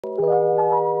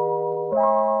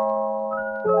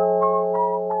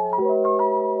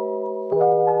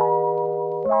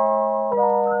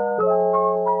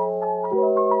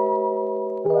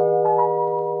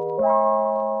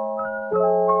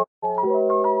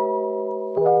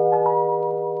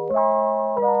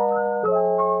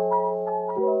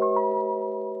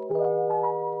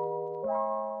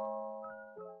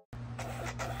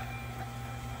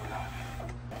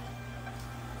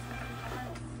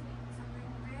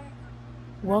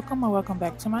Welcome or welcome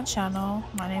back to my channel.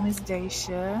 My name is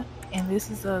Dhaisha and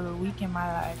this is a week in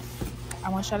my life.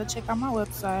 I want y'all to check out my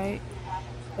website.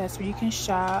 That's where you can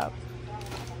shop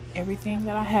everything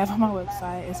that I have on my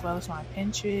website, as well as my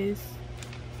Pinterest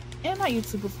and my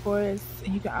YouTube, of course.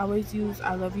 And you can always use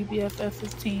I Love You BFF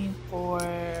 15 for,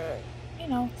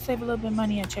 save a little bit of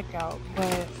money at checkout.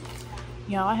 But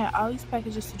I had all these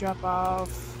packages to drop off,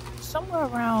 somewhere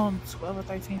around 12 or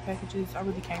 13 packages. I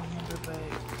really can't remember, but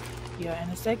yeah, in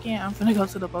a second, I'm gonna go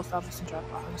to the post office and drop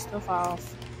all this stuff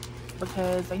off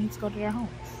because they need to go to their homes.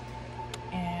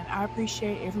 And I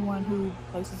appreciate everyone who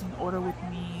places an order with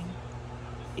me.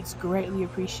 It's greatly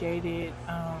appreciated.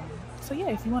 So yeah,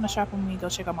 if you want to shop with me, go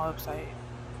check out my website.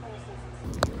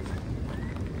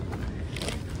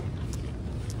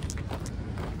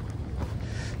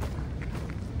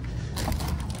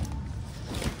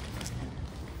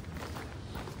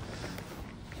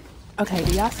 Okay,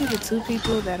 do y'all see the two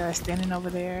people that are standing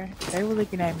over there? They were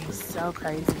looking at me so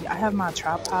crazy. I have my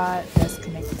tripod that's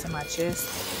connected to my chest.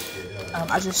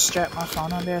 I just strapped my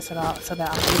phone on there so that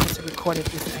I'm able to record at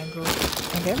this angle.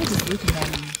 And they were just looking at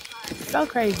me so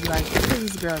crazy, like, what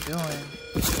is this girl doing?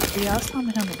 But yeah, I was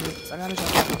time to handle business. I gotta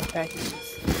drop off the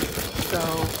packages. So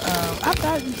I've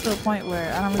gotten to a point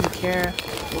where I don't really care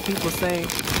what people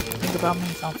think about me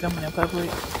if I'm filming in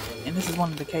public. And this is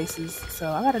one of the cases,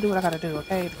 so I gotta do what I gotta do,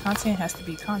 okay? The content has to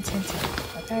be contented,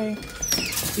 okay?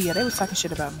 So yeah, they was talking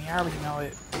shit about me. I already know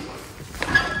it.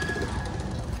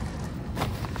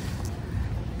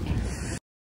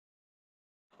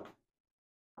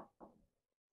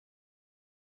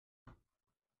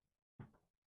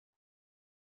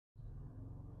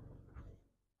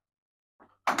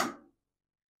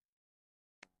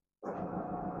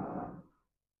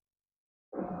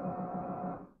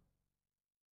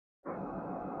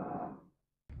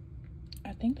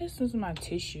 I think this is my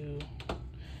tissue.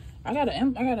 I got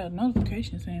a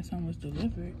notification saying something was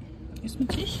delivered. It's my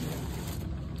tissue.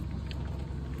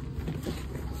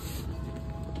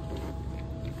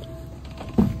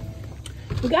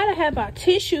 We gotta have our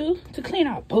tissue to clean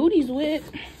our booties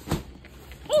with.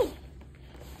 Ooh.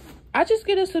 I just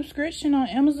get a subscription on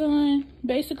Amazon.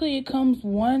 Basically, it comes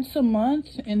once a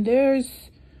month, and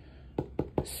there's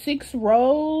 6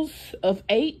 rolls of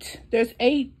 8. There's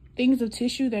 8 things of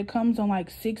tissue that comes on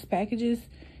like 6 packages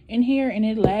in here, and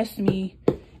it lasts me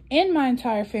and my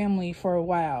entire family for a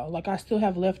while. Like, I still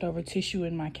have leftover tissue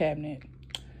in my cabinet.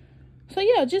 So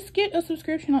yeah, just get a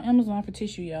subscription on Amazon for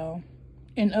tissue, y'all,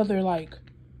 and other like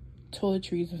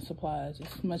toiletries and supplies.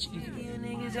 It's much easier.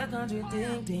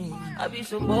 I be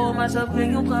so bold myself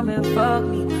when you come and fuck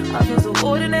me. I feel so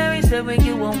ordinary, said when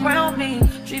you around me.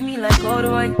 Treat me like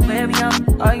corduroy, wear me out.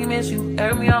 Arguments, you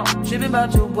air me out. Tripping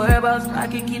about your whereabouts. I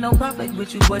can't keep no conflict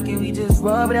with you, boy, can we just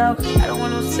rub it out? I don't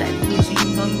want no sex with you,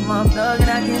 you know you my thug, and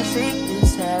I can't shake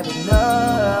this habit,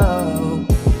 no.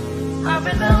 I've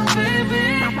been down,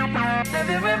 baby,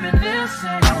 baby,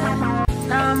 reminiscing.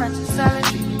 Now I'm at your silent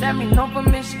street, that mean no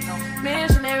permission.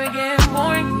 Missionary getting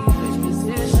boring, switch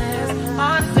positions. I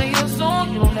say your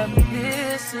song, you don't ever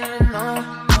listen, no,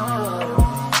 no.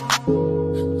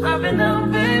 I've been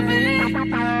down, baby,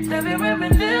 baby,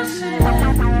 reminiscing.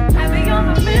 Heavy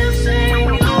on the mission,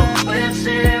 you know, wish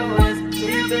it was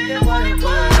even what it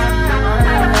was.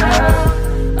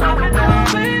 I've been down,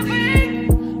 baby,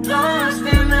 lost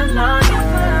in the night.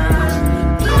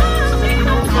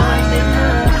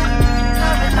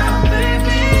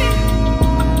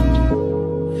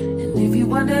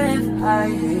 Wonder if I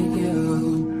hate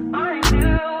you. I do.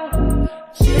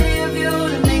 Shitty of you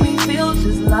to make me feel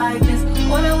just like this.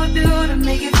 What I would do to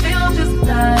make it feel just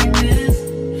like this.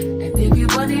 And if you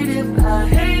wondered if I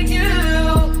hate you,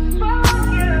 fuck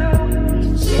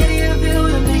you. Shitty of you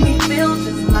to make me feel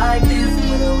just like this.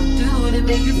 What I would do to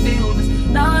make you feel just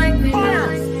like this.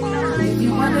 And if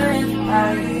you wonder if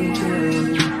I hate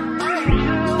you,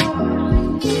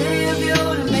 shitty of you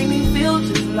to make me feel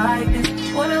just like this.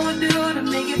 What I would do to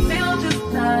make it feel just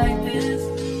like this.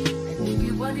 And if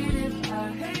you wondered if I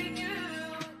hate you.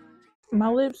 My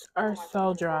lips are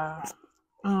so dry.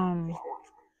 I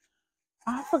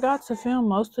forgot to film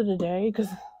most of the day because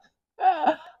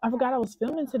I forgot I was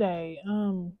filming today.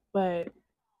 But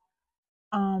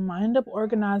I ended up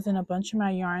organizing a bunch of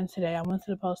my yarn today. I went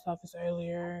to the post office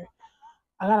earlier.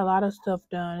 I got a lot of stuff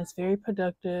done. It's very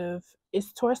productive.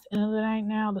 It's towards the end of the night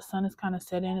now. The sun is kind of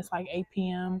setting. It's like 8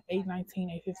 p.m., 8:19,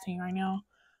 8:15 right now.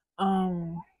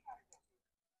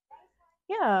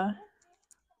 Yeah.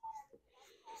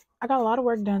 I got a lot of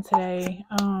work done today.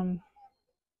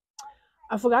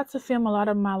 I forgot to film a lot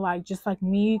of my just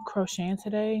me crocheting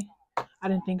today. I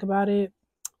didn't think about it.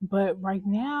 But right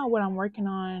now what I'm working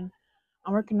on,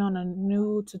 I'm working on a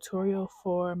new tutorial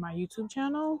for my YouTube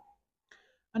channel.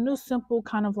 A new simple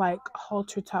kind of like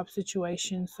halter top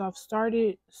situation. So I've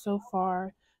started so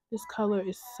far. This color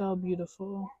is so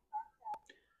beautiful.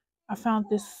 I found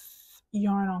this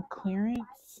yarn on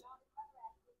clearance.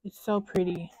 It's so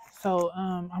pretty. So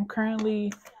I'm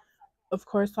currently, of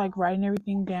course, like writing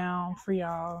everything down for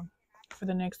y'all for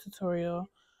the next tutorial.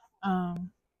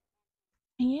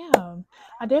 Yeah,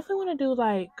 I definitely want to do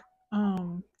like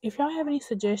if y'all have any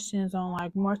suggestions on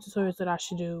like more tutorials that I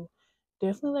should do,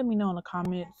 definitely let me know in the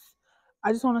comments.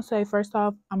 I just want to say first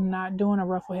off, I'm not doing a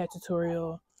ruffle hat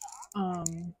tutorial.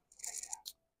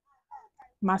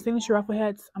 My signature ruffle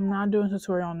hats, I'm not doing a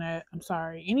tutorial on that. I'm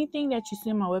sorry. Anything that you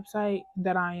see on my website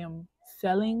that I am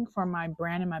selling for my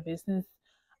brand and my business,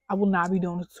 I will not be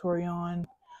doing a tutorial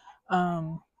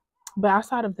on. But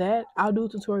outside of that, I'll do a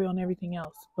tutorial on everything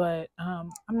else. But I'm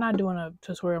not doing a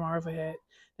tutorial on my ruffle hat.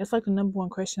 That's like the number one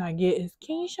question I get is,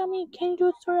 can you show me? Can you do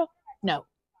a tutorial? No,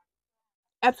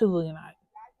 absolutely not.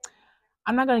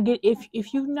 I'm not gonna get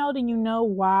if you know, then you know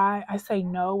why I say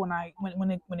no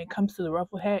when it comes to the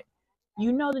ruffle hat.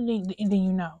 You know, then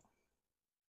you know.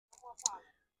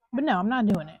 But no, I'm not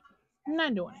doing it. I'm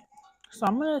not doing it. So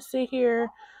I'm gonna sit here.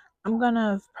 I'm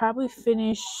gonna probably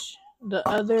finish the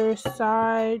other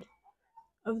side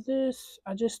of this.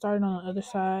 I just started on the other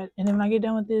side, and then when I get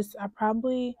done with this, I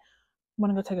probably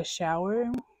want to go take a shower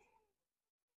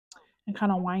and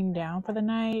kind of wind down for the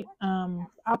night.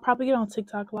 I'll probably get on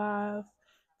TikTok live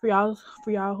for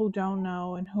y'all who don't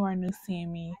know and who are new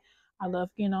seeing me. I love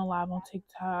getting on live on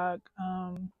TikTok.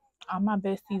 All my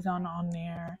besties on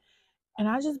there, and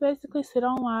I just basically sit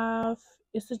on live.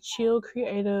 It's a chill,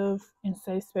 creative, and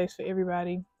safe space for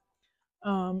everybody.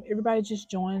 Everybody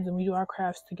just joins and we do our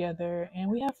crafts together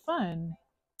and we have fun.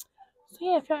 So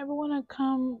yeah, if y'all ever want to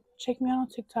come check me out on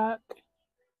TikTok,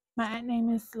 my name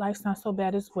is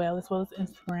Lifesknotsobad as well as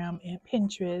Instagram and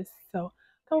Pinterest. So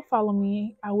go follow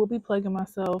me. I will be plugging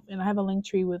myself, and I have a link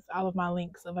tree with all of my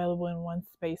links available in one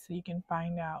space so you can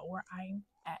find out where I'm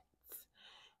at.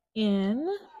 And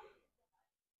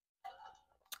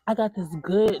I got this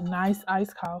good, nice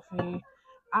iced coffee.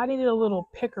 I needed a little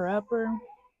picker-upper,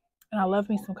 and I love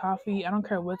me some coffee. I don't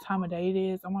care what time of day it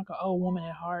is. I'm like an old woman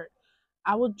at heart.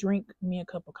 I will drink me a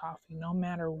cup of coffee no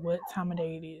matter what time of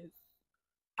day it is.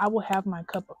 I will have my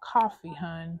cup of coffee,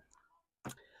 hun.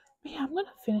 But yeah, I'm going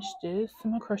to finish this.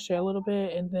 I'm going to crochet a little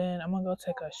bit, and then I'm going to go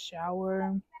take a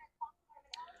shower.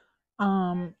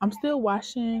 I'm still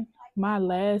washing. My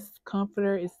last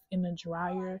comforter is in the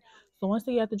dryer. So once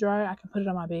they get the dryer, I can put it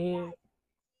on my bed.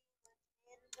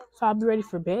 So I'll be ready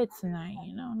for bed tonight,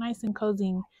 you know, nice and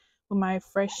cozy with my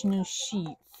fresh new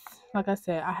sheets. Like I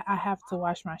said, I have to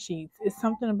wash my sheets. It's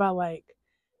something about like,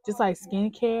 just like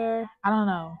skincare. I don't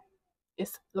know.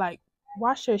 It's like,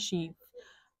 wash your sheets.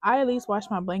 I at least wash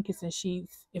my blankets and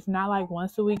sheets. If not like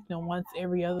once a week, then once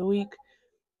every other week.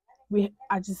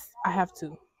 I have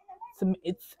to.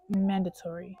 It's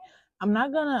mandatory. I'm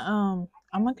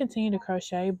gonna continue to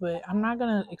crochet, but I'm not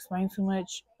gonna explain too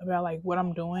much about like what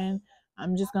I'm doing.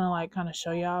 I'm just gonna like kind of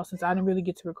show y'all, since I didn't really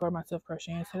get to record myself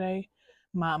crocheting today,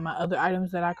 my other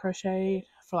items that I crocheted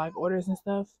for like orders and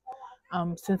stuff.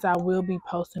 Since I will be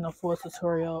posting a full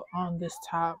tutorial on this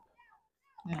top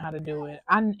and how to do it.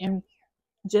 And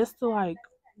just to like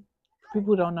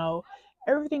people who don't know,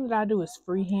 everything that I do is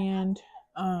freehand.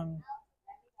 I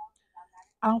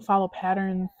don't follow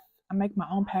patterns. I make my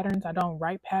own patterns. I don't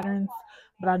write patterns,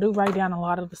 but I do write down a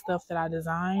lot of the stuff that I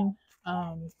design,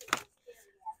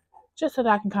 just so that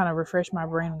I can kind of refresh my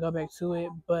brain and go back to it.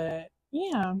 But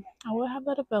yeah, I will have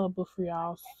that available for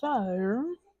y'all. So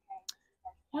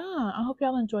yeah, I hope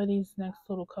y'all enjoy these next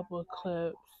little couple of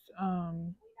clips.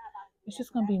 It's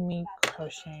just gonna be me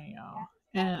crocheting, y'all,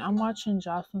 and I'm watching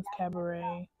Jocelyn's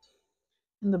Cabaret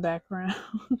in the background.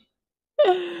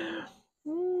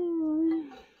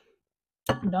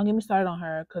 Don't get me started on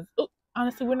her, because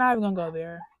honestly, we're not even gonna go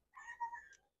there.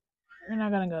 We're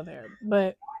not gonna go there.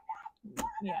 But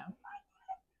yeah.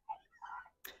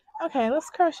 Okay, let's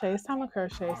crochet. It's time to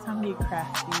crochet. It's time to get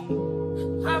crafty.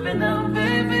 I've been down,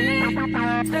 baby.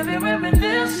 Heavy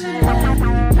reminiscing.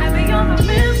 Heavy on the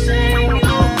missing.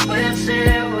 Wish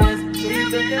it was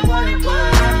even what it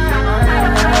was.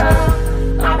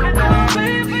 I've been down,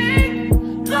 baby.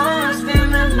 Lost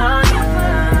in the night.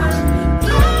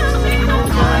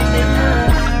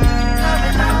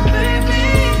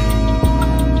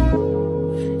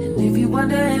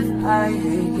 Wonder if I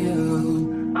hate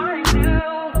you. I do.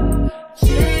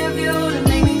 Shitty of you to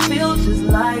make me feel just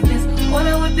like this. What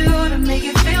I would do to make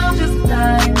it feel just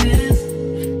like this.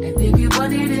 And if you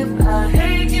wondered if I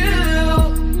hate you,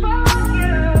 fuck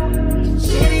you.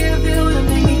 Shitty of you to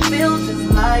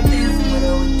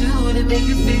make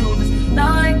you feel just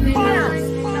like this.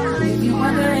 If you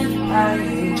wonder if I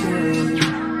hate you,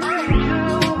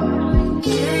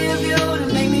 if you to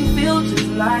make me feel just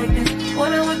like this,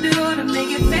 what I would do to make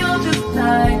you feel just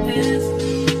like this.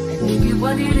 And if you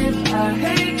wondered if I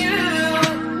hate you,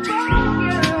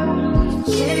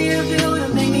 if you to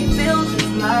make me feel just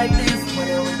like this, what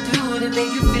I would do to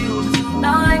make you feel just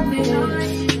like this.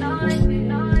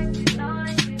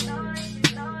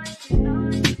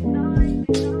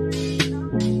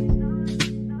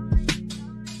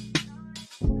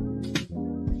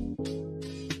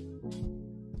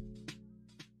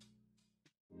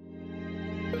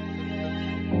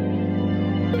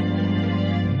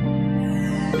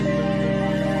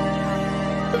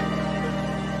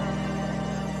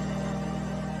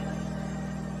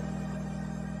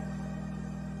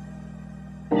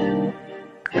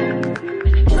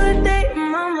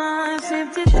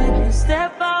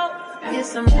 Step out, get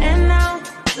some air now,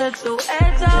 let your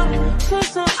edge out. Put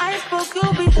some ice, but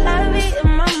you'll be heavy in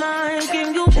my mind.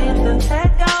 Can you get the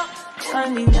heck out? I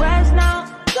need rest now,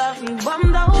 got me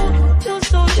bummed out.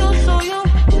 You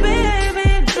baby,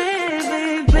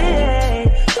 baby,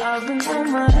 baby. I've been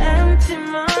on my empty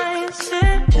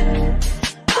mindset.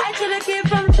 I couldn't keep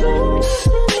from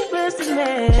losing best of me.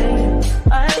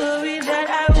 I worry that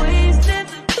I wasted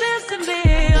the best of me.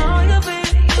 Oh, you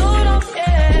baby, you don't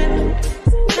care.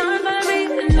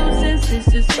 This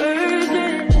is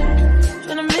urgent.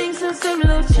 Tryna make some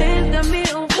little change. Got me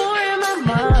a war in my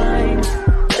mind.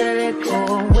 Let it go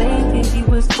away. Think he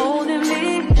was holding me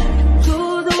to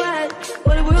the right,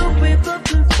 but it will wake up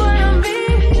in front of me.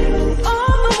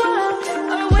 All the while,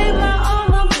 I wait my all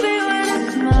my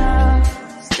feelings now.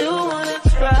 Still wanna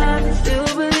try, still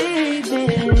believe in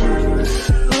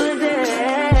good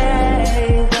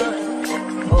days.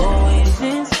 Always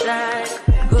inside,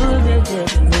 good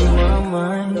days in my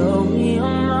mind.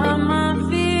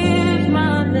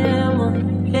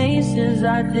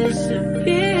 I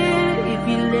disappear if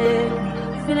you live.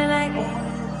 Feeling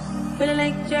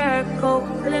like Jericho,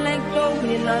 feeling like Joe when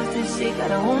he lost his shit.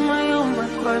 Gotta hold my own, my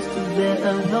cross to bear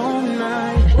alone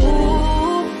night.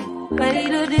 Ooh, way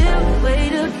to dip, way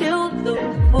to kill the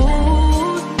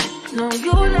food. No,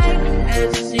 you like that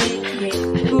shit,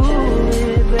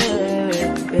 good,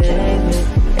 baby.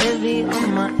 Heavy on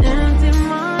my empty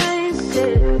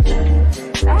mindset.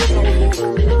 I gotta get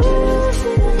some food to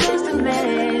the best of me.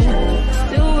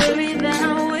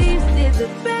 The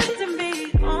best of me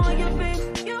on your face,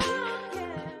 you don't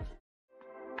care.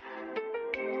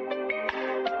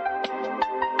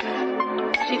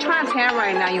 She trying to tan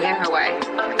right now, you in her way.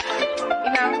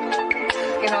 You know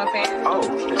what I'm saying? Oh.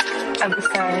 Of the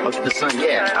sun. Of the sun,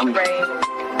 yeah. I'm ready.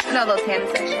 You know those tan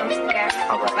sessions. Yeah.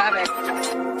 All right. Love it.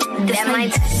 That my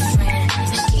best friend.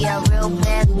 She a real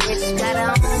bad bitch, got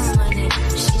her own money.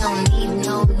 She don't need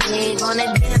no nigga on the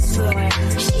dance floor.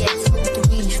 She had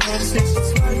 2-3 drinks, now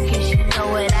she's working. She know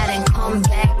it, I didn't come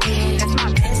back in. That's my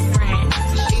best friend.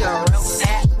 She a real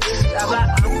bad bitch, got her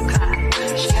own car.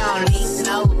 She don't need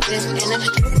no bitch in a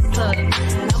strip club.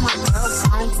 Know my girl's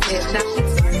on tip, now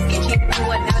she's working. She threw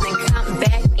it down and come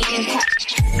back in.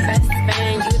 Best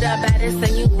friend, you the baddest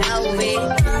and you know it.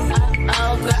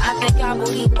 Oh girl, I think I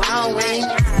booty growing.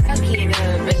 I keep up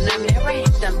in the mirror,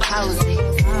 hit them poses.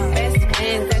 Best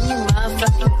friends and you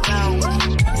motherfucking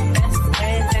glowing. Best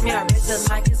friends and your wrist just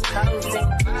like it's closing.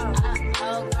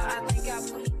 Oh girl, I think I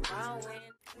booty growing.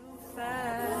 Too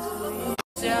fast,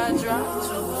 yeah, I drop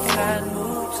too fast,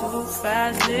 move too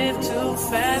fast, live too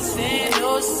fast. Ain't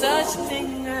no such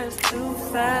thing as too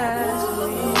fast.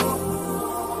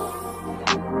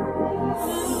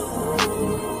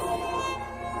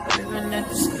 At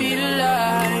the speed of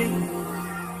light,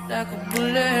 like a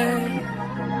bullet,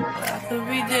 I could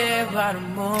be there by the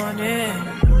morning.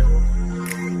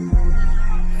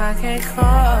 I can't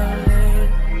call it,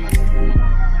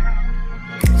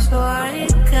 so I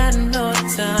ain't got no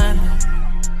time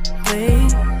to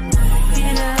wait.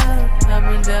 Get up, I've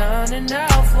been down and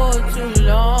out for too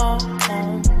long,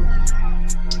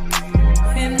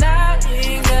 and I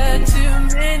ain't got too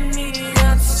many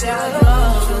options.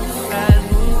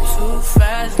 Too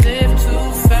fast, live too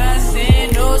fast,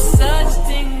 ain't no such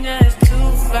thing as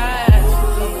too fast.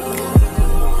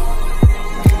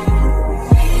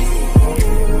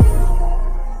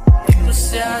 People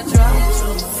say I drop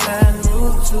too fast,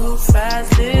 move too fast,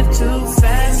 live too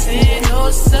fast, ain't no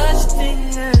such thing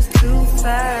as too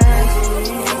fast.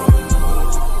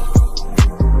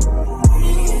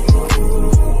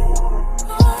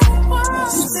 I'm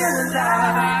still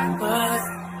alive, but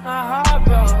my heart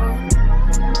broke.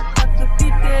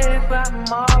 By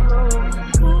tomorrow,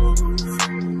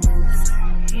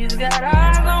 he's got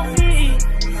eyes on me.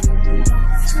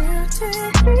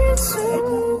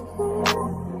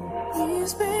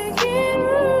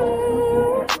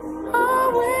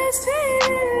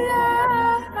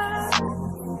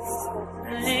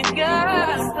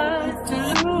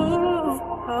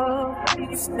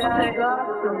 I got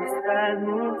too fast,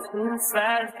 move too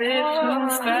fast, live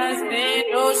too fast.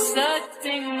 Ain't no such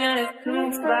thing as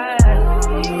too fast.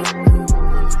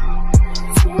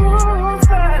 Too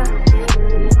fast.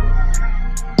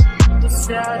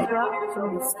 I got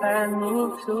too fast,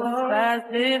 move too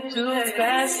fast, live too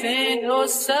fast. Ain't no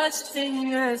such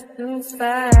thing as too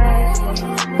fast.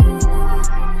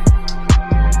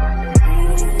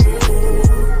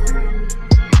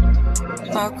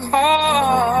 My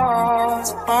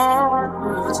call's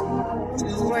on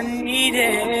to I need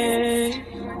it.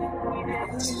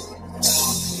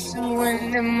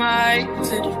 When am I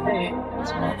today?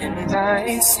 And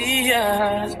I see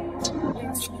ya.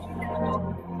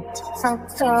 I'm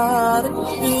proud of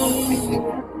you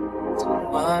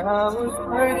while I was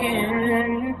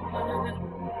working.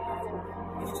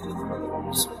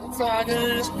 So proud to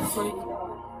look for you.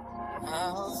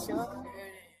 How's your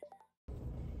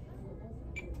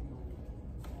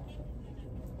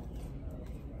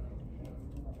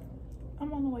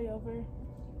I'm on the way over.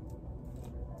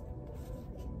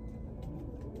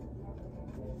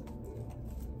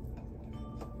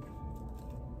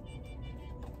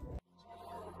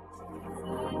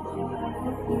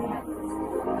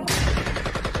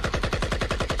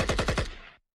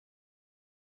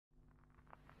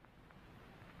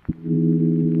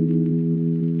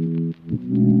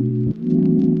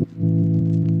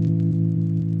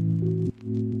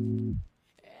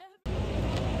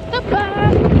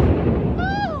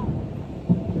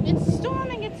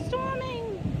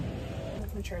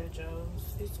 Trader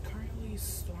Joe's. It's currently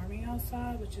storming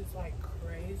outside, which is like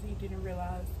crazy. Didn't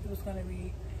realize it was gonna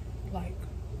be like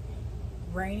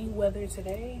rainy weather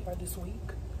today or this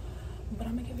week, but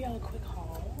I'm gonna give y'all a quick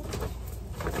haul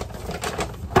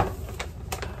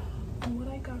on what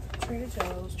I got from Trader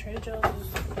Joe's. Trader Joe's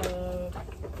is the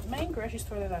main grocery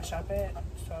store that I shop at,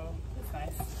 so it's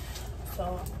nice.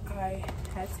 So I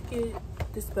had to get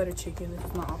this butter chicken. This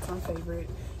is my all-time favorite.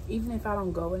 Even if I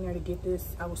don't go in there to get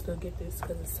this, I will still get this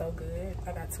because it's so good.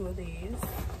 I got 2 of these.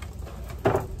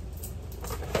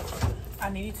 I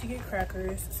needed to get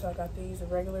crackers, so I got these, a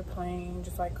regular plain,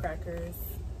 just like crackers.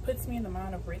 Puts me in the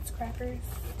mind of Ritz crackers.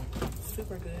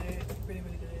 Super good, really,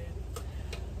 really good.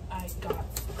 I got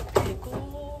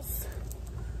pickles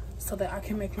so that I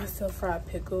can make myself fried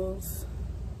pickles.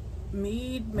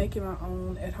 Me making my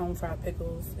own at-home fried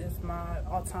pickles is my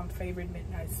all-time favorite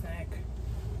midnight snack.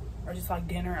 Or just like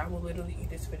dinner. I will literally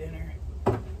eat this for dinner.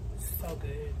 So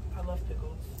good. I love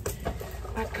pickles.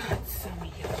 I got some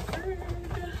yogurt.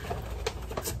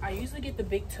 I usually get the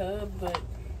big tub, but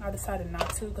I decided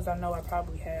not to because I know I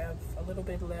probably have a little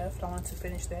bit left. I want to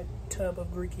finish that tub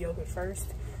of Greek yogurt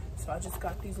first. So I just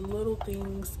got these little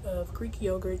things of Greek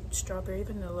yogurt, strawberry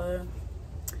vanilla.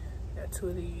 Got 2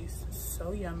 of these.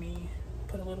 So yummy.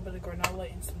 Put a little bit of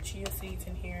granola and some chia seeds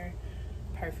in here.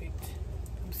 Perfect.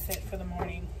 I'm set for the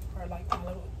morning, or like my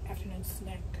little afternoon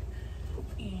snack.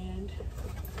 And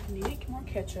I needed more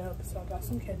ketchup, so I got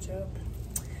some ketchup.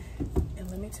 And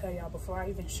let me tell y'all, before I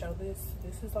even show this,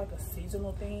 this is like a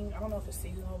seasonal thing. I don't know if it's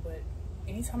seasonal, but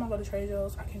anytime I go to Trader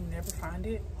Joe's, I can never find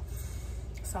it.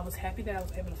 So I was happy that I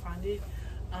was able to find it.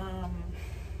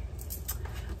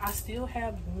 I still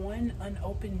have 1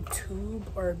 unopened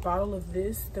tube or bottle of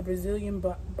this, the Brazilian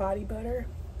body butter.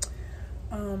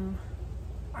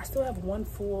 I still have 1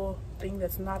 full thing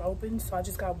that's not open, so I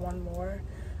just got 1 more.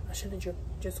 I should have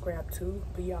just grabbed 2,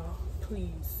 but y'all,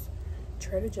 please,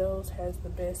 Trader Joe's has the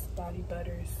best body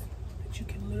butters that you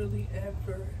can literally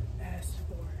ever ask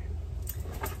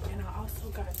for. And I also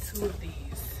got 2 of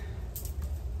these.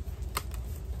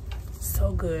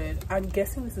 So good. I'm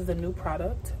guessing this is a new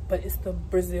product, but it's the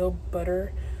Brazil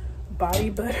butter body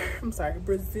butter. I'm sorry,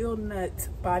 Brazil nut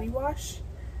body wash,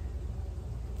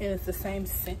 and it's the same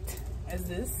scent as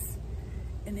this,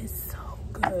 and it's so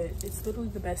good. It's literally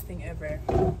the best thing ever.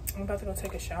 I'm about to go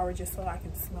take a shower just so I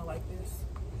can smell like this.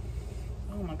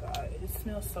 Oh my god, it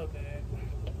smells so good.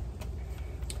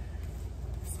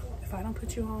 So if I don't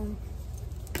put you on,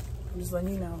 I'm just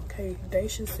letting you know. Okay,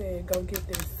 Dhaisha said go get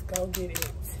this, go get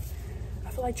it. I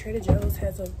feel like Trader Joe's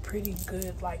has a pretty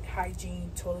good like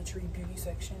hygiene, toiletry, beauty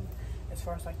section as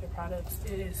far as like their products.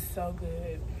 It is so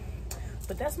good.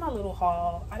 But that's my little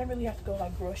haul. I didn't really have to go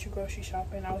like grocery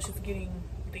shopping. I was just getting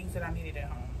things that I needed at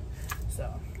home.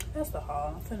 So that's the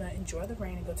haul. I'm gonna enjoy the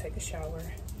rain and go take a shower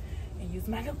and use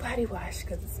my new body wash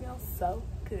because it smells so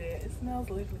good. It smells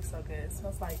literally so good. It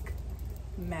smells like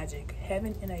magic,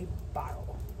 heaven in a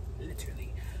bottle,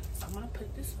 literally. So I'm gonna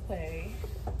put this away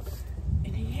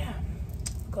and then yeah,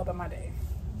 go about my day.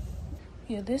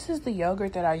 Yeah, this is the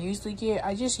yogurt that I usually get.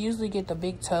 I just usually get the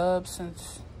big tub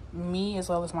since me as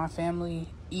well as my family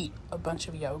eat a bunch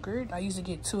of yogurt. I usually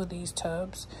get 2 of these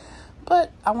tubs,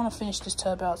 but I want to finish this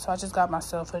tub out, so I just got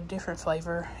myself a different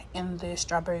flavor in this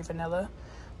strawberry vanilla.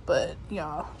 But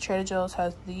y'all, Trader Joe's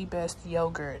has the best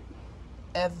yogurt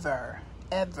ever.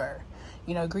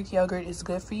 You know, Greek yogurt is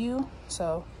good for you,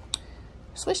 so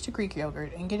switch to Greek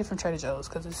yogurt and get it from Trader Joe's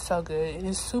because it's so good. It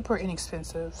is super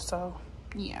inexpensive, so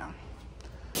yeah.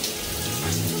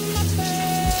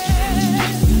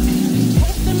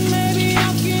 Maybe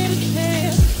I'll get a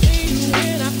chance. Even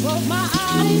when I close my eyes,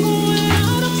 I'm going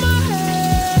out of my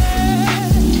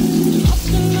head.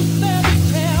 Lost in the fairy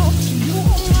tale. You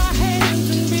hold my hands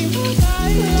and be my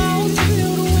guide. Clouds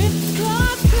filled with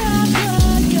dark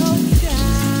clouds, your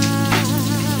sky.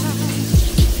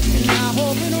 And I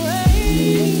hope it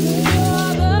rains.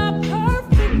 You're the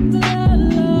perfect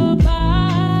lullaby.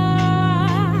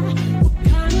 What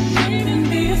kind of dream can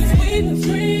be a sweet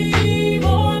dream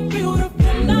or a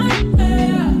beautiful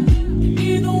nightmare?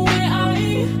 Either way, I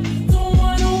don't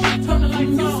wanna wait. Turn the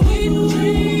lights on. Sweet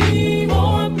dream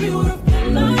or a beautiful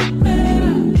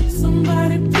nightmare.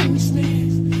 Somebody pinch me.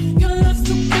 Your love's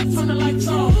too good. Turn the lights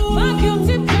on. My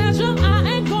guilty pleasure, I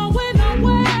ain't going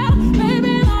nowhere.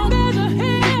 Baby, long as you're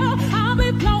here, I'll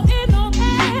be floating on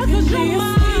air. 'Cause you're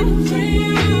my sweet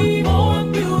dream or a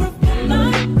beautiful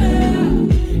nightmare.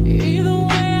 Either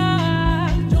way,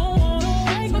 I don't wanna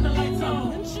wait. Turn the lights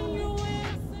on.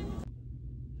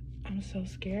 I'm so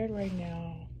scared right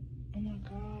now. Oh my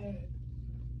god.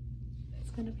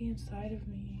 It's gonna be inside of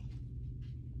me.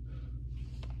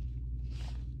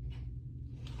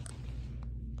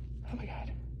 Oh my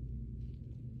god.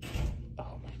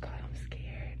 Oh my god, I'm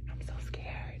scared. I'm so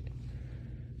scared.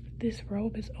 This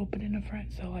robe is open in the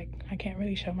front, so like I can't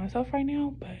really show myself right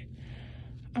now, but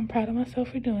I'm proud of myself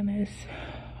for doing this.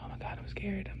 Oh my god, I'm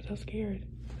scared. I'm so scared.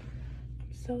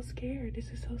 I'm so scared. This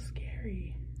is so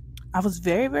scary. I was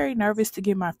very nervous to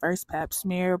get my first pap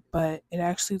smear, but it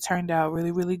actually turned out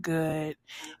really good.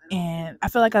 And I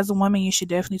feel like as a woman, you should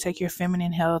definitely take your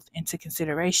feminine health into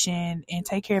consideration and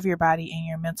take care of your body and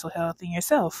your mental health and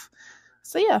yourself.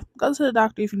 So yeah, go to the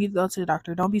doctor if you need to go to the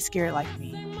doctor. Don't be scared like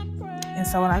me. And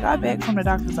so when I got back from the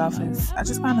doctor's office, I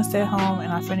just kind of sat home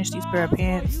and I finished these pair of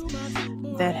pants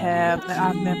that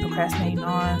I've been procrastinating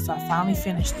on. So I finally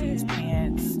finished these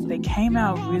pants. They came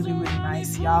out really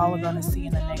nice. Y'all are gonna see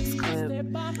in the next clip.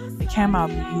 They came out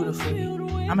beautifully.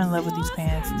 I'm in love with these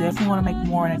pants. Definitely want to make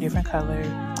more in a different color.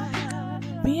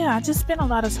 But yeah, I just spent a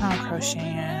lot of time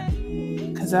crocheting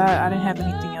because I didn't have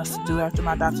anything else to do after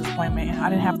my doctor's appointment, and I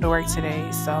didn't have to work today.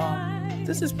 So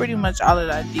this is pretty much all that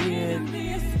I did.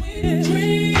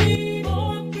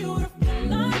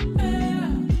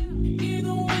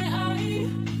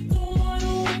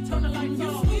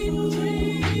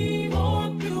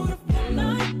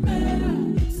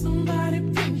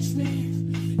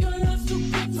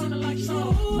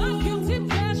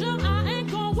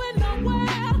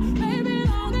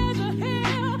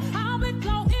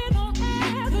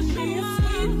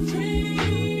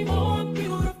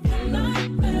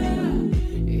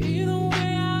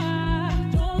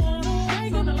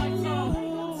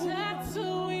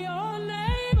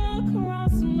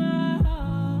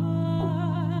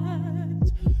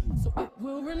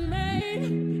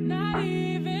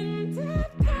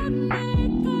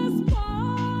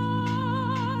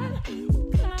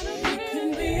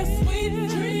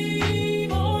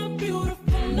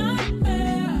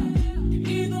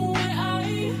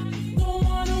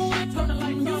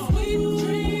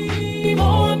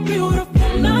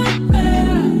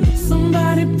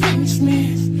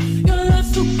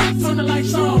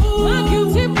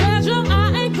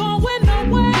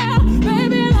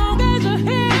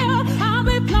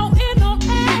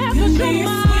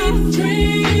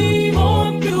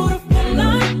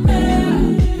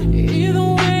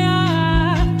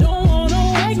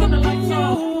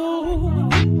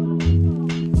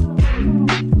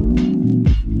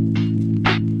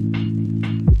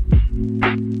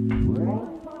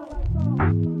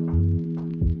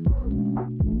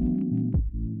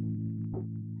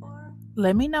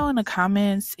 Let me know in the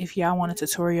comments if y'all want a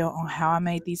tutorial on how I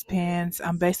made these pants.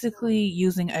 I'm basically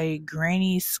using a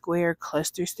granny square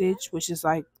cluster stitch, which is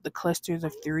like the clusters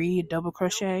of 3 double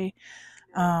crochet.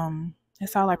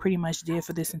 That's all I pretty much did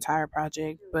for this entire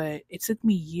project, but it took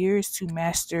me years to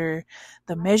master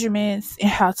the measurements and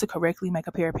how to correctly make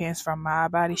a pair of pants from my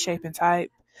body shape and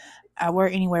type. I wear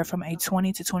anywhere from a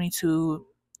 20 to 22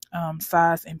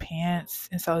 size in pants,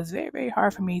 and so it's very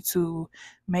hard for me to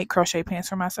make crochet pants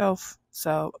for myself.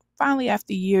 So finally,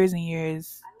 after years and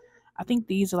years, I think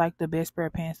these are like the best pair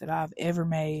of pants that I've ever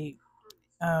made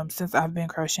since I've been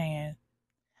crocheting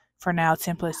for now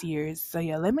 10 plus years. So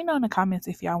yeah, let me know in the comments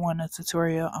if y'all want a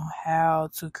tutorial on how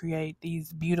to create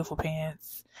these beautiful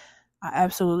pants. I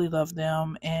absolutely love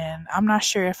them, and I'm not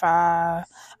sure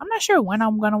when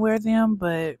I'm gonna wear them,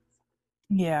 but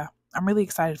yeah, I'm really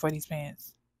excited for these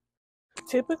pants.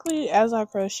 Typically, as I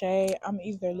crochet, I'm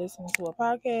either listening to a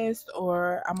podcast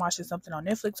or I'm watching something on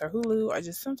Netflix or Hulu or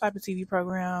just some type of TV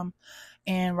program.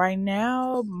 And right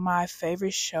now, my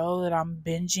favorite show that I'm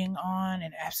binging on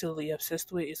and absolutely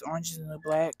obsessed with is Orange is the New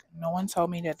Black. No one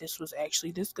told me that this was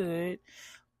actually this good.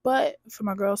 But for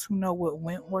my girls who know what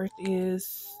Wentworth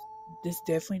is, this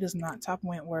definitely does not top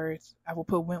Wentworth. I will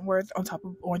put Wentworth on top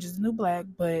of Orange is the New Black,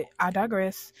 but I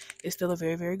digress. It's still a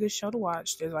very, very good show to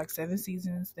watch. There's like 7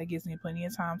 seasons. That gives me plenty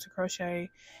of time to crochet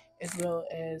as well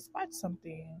as watch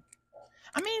something.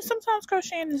 I mean, sometimes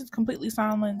crocheting is completely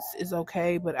silence is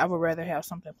okay, but I would rather have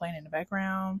something playing in the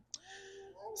background.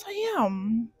 So yeah,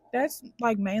 that's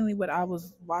like mainly what I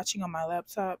was watching on my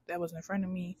laptop that was in front of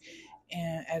me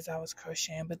and as I was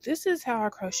crocheting. But this is how I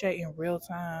crochet in real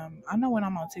time. I know when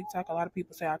I'm on TikTok, a lot of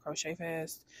people say I crochet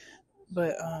fast,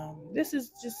 but this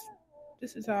is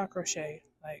how I crochet.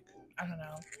 Like, I don't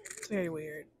know, it's very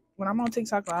weird. When I'm on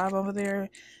TikTok live over there,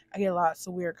 I get lots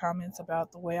of weird comments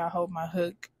about the way I hold my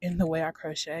hook and the way I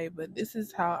crochet, but this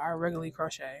is how I regularly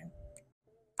crochet.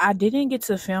 I didn't get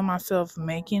to film myself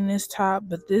making this top,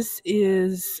 but this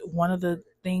is one of the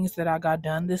things that I got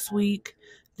done this week.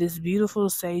 This beautiful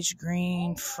sage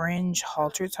green fringe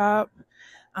halter top.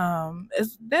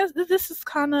 This is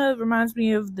kind of reminds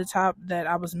me of the top that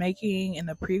I was making in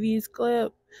the previous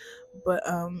clip. But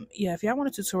yeah, if y'all want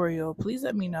a tutorial, please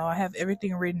let me know. I have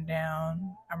everything written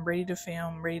down. I'm ready to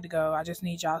film, ready to go. I just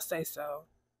need y'all to say so.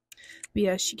 But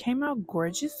yeah, she came out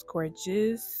gorgeous,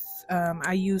 gorgeous.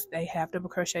 I used a half double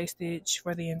crochet stitch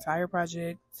for the entire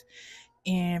project.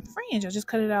 And fringe, I just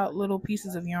cut it out little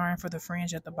pieces of yarn for the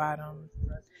fringe at the bottom.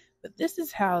 But this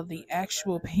is how the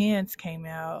actual pants came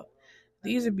out.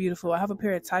 These are beautiful. I have a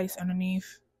pair of tights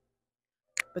underneath.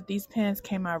 But these pants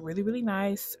came out really, really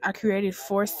nice. I created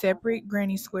 4 separate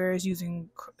granny squares using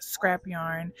scrap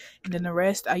yarn. And then the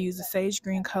rest, I used the sage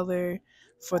green color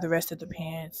for the rest of the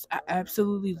pants. I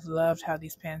absolutely loved how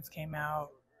these pants came out.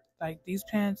 Like, these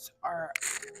pants are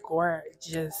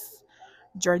gorgeous.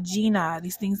 Georgina,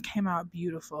 these things came out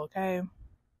beautiful, okay?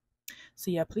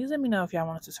 So yeah, please let me know if y'all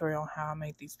want a tutorial on how I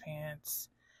make these pants.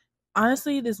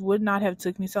 Honestly, this would not have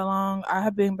took me so long. I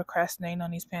have been procrastinating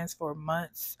on these pants for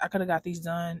months. I could have got these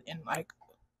done in like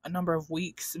a number of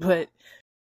weeks, but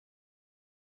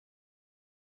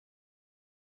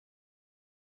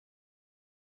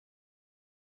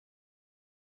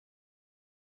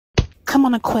come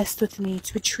on a quest with me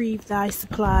to retrieve thy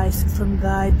supplies from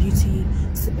thy beauty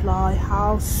supply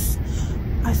house.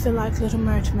 I feel like Little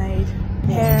Mermaid,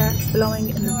 hair blowing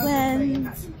in the wind.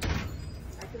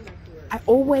 I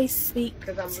always speak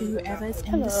to whoever's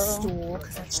in the store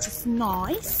because that's just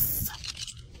nice.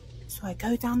 So I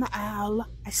go down the aisle.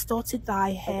 I started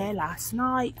thy hair last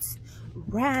night,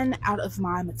 ran out of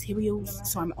my materials,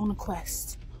 so I'm on a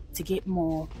quest to get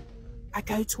more. I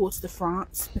go towards the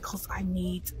front because I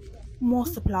need more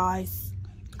supplies.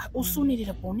 I also needed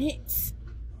a bonnet.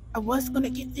 I was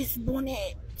gonna get this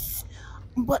bonnet,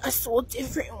 but I saw a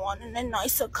different one in a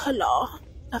nicer color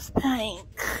of pink.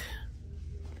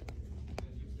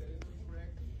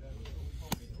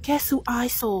 Guess who I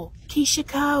saw? Keisha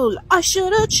Cole. I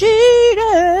should have cheated.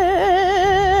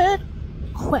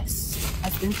 Quest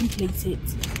has been completed.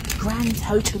 Grand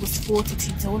total was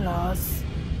 $42.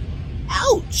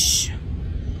 Ouch!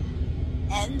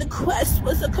 And the quest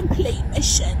was a complete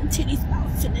mission. Titties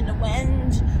bouncing in the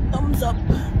wind. Thumbs up.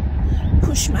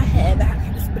 Push my hair back.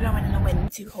 It was blowing in the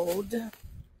wind too hard.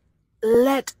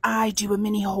 Let I do a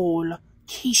mini haul.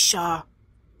 Keisha,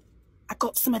 I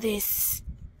got some of this.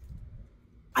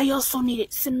 I also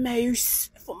needed some mousse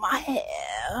for my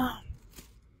hair.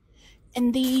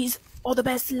 And these are the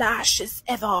best lashes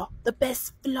ever. The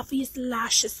best fluffiest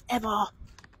lashes ever.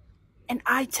 And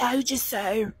I told you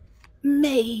so.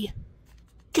 Me.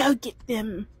 Go get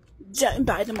them. Don't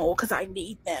buy them all because I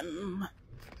need them.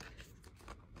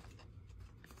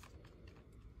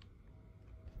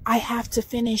 I have to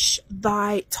finish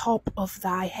thy top of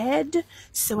thy head,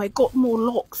 so I got more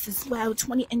locks as well,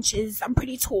 20 inches. I'm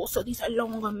pretty tall, so these are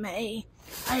long on me.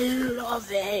 I love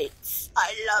it.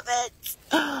 I love it.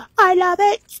 I love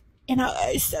it. And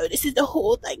so this is the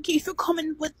haul. Thank you for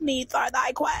coming with me for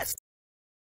thy quest.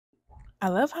 I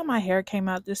love how my hair came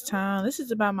out this time. This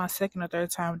is about my second or third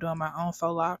time doing my own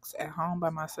faux locks at home by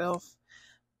myself.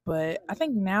 But I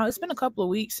think now, it's been a couple of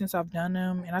weeks since I've done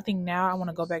them, and I think now I want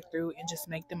to go back through and just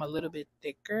make them a little bit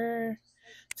thicker.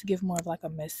 to give more of like a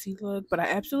messy look, but I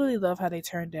absolutely love how they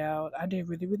turned out. I did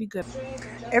really, really good.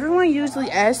 Everyone usually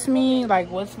asks me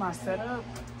like what's my setup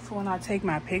for when I take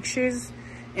my pictures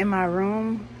in my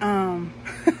room.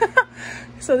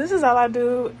 So this is all I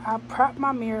do. I prop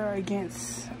my mirror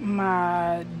against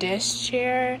my desk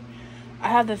chair. I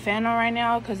have the fan on right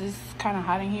now because it's kind of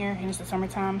hot in here and it's the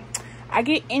summertime. I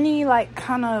get any like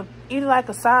kind of either like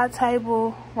a side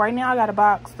table. Right now I got a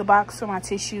box, the box for my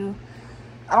tissue.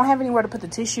 I don't have anywhere to put the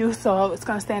tissue, so it's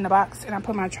gonna stay in the box, and I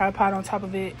put my tripod on top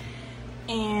of it.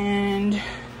 And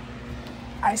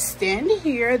I stand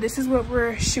here. This is what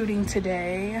we're shooting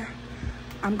today.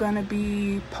 I'm gonna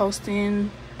be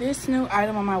posting this new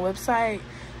item on my website,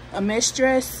 a mesh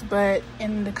dress, but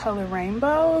in the color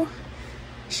rainbow.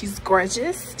 She's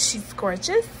gorgeous. She's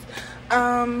gorgeous.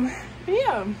 But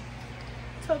yeah,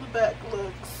 so the back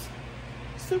looks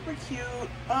super cute.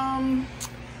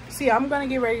 So yeah, I'm gonna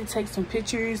get ready to take some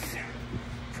pictures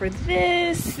for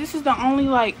this. This is the only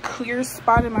like clear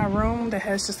spot in my room that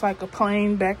has just like a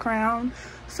plain background,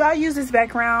 so I use this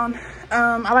background.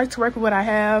 I like to work with what I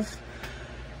have.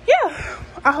 Yeah,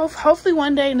 I hopefully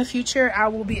one day in the future I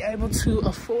will be able to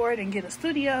afford and get a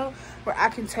studio where I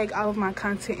can take all of my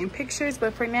content and pictures,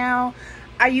 but for now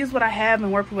I use what I have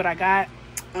and work with what I got.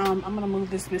 I'm gonna move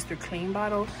this Mr. Clean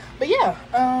bottle, but yeah,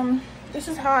 this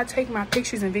is how I take my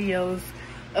pictures and videos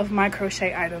of my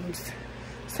crochet items.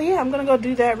 So yeah, I'm gonna go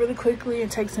do that really quickly and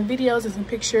take some videos and some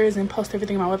pictures and post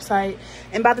everything on my website.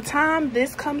 And by the time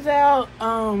this comes out,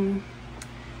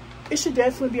 it should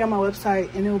definitely be on my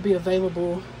website and it will be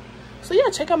available. So yeah,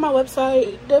 check out my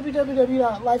website,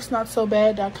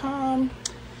 www.lifesknotsobad.com,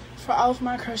 for all of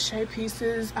my crochet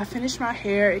pieces. I finished my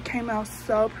hair. It came out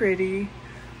so pretty.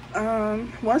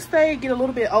 Once they get a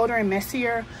little bit older and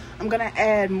messier, I'm gonna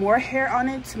add more hair on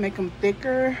it to make them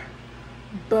thicker.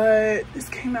 But this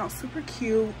came out super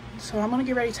cute, so I'm gonna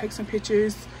get ready to take some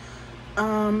pictures.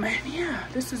 And yeah,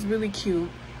 this is really cute.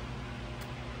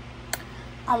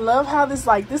 I love how this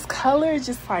color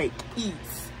just like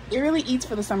eats. It really eats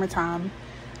for the summertime.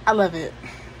 I love it.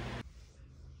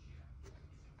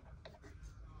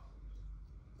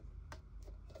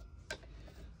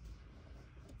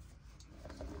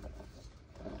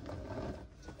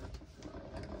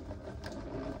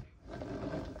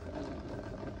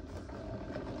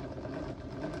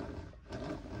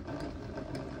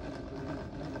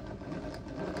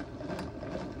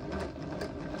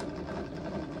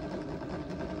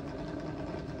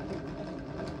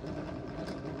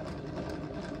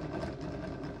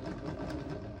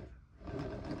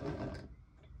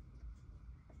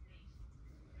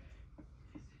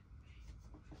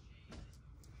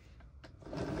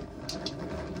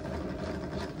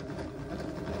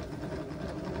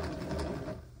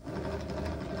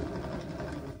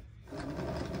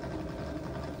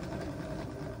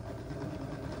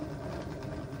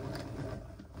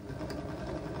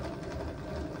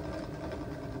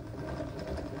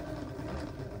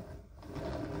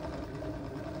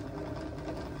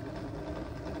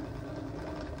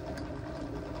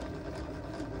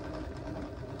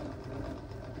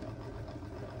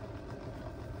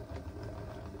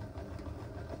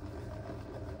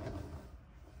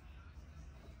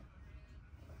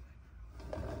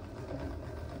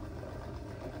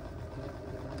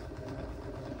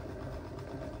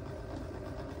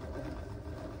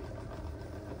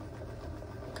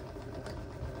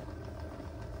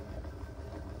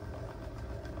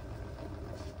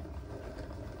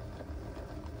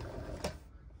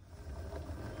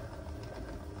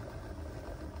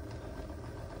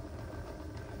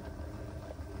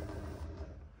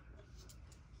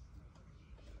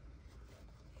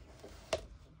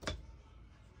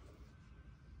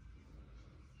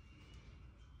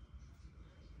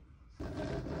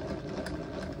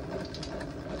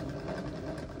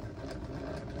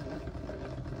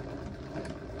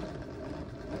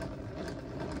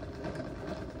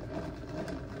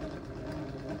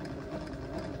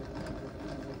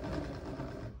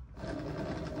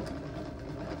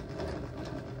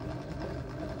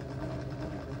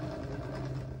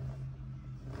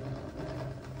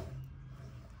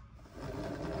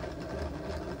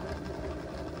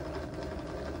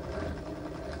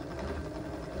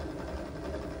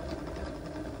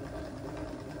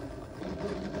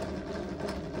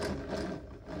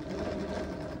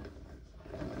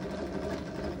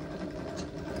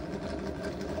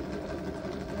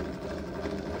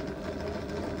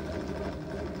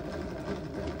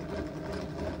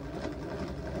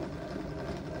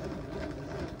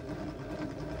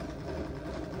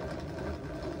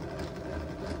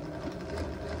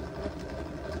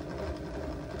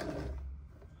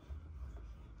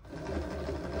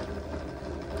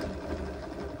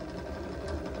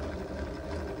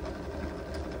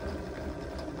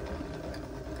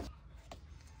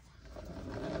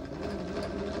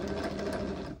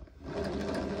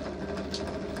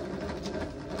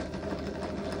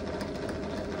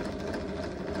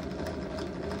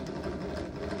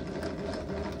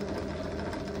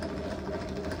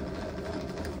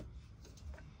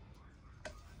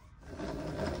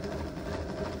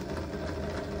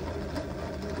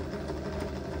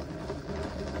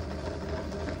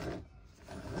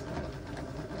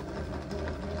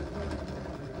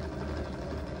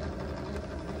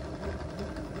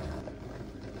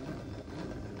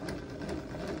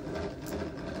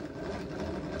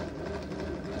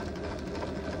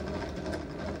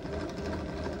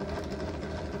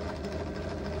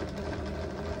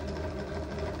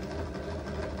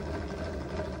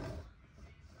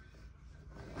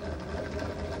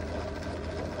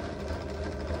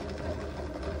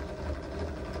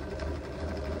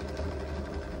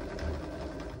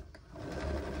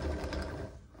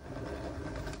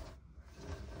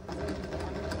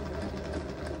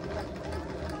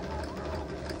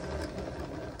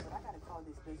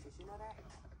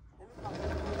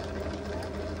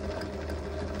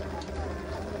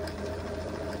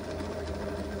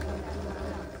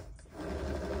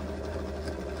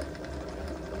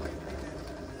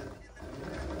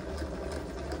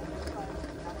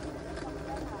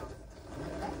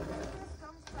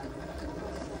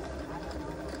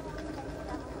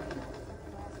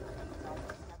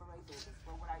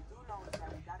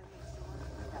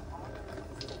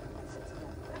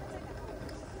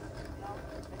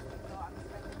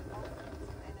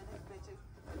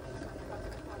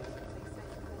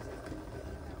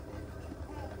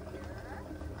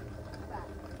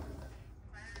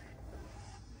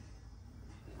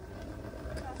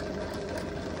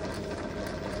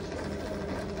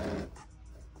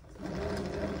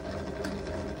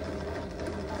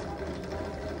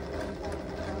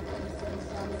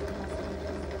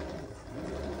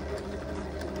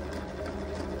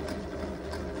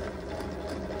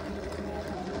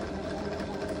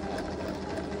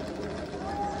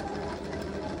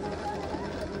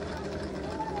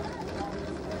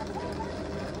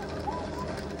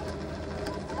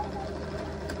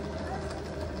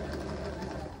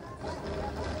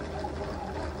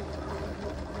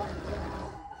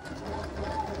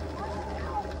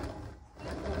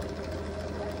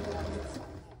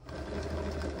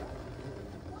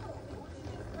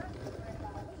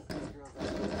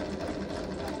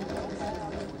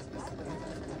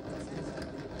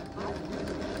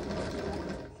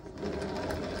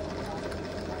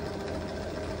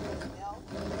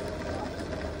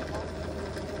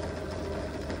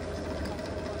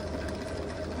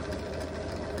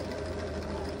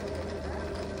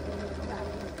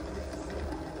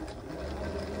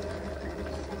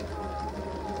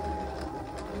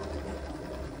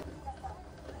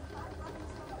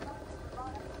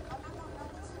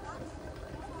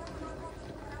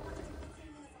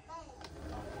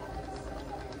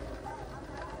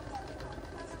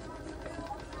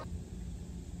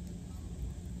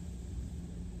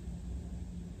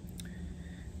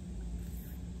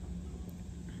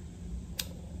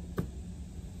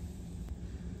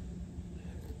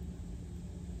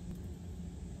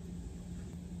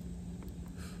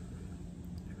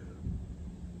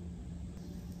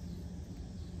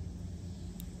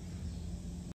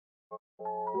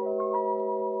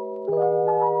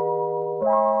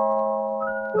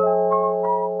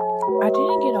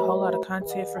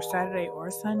 content for Saturday or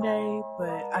Sunday,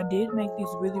 but I did make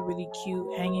these really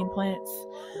cute hanging plants.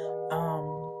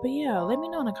 But yeah, let me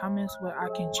know in the comments what I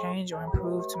can change or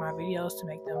improve to my videos to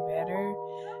make them better,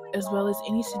 as well as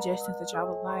any suggestions that y'all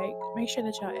would like. Make sure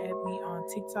that y'all add me on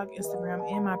TikTok,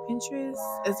 Instagram, and my Pinterest,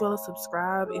 as well as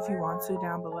subscribe if you want to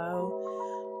down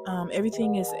below.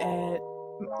 Everything is at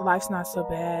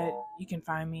Lifesknotsobad. You can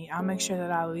find me. I'll make sure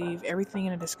that I leave everything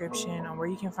in the description on where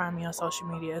you can find me on social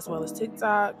media, as well as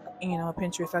TikTok,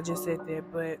 Pinterest. I just said that.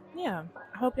 But yeah,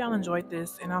 I hope y'all enjoyed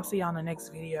this, and I'll see y'all in the next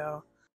video.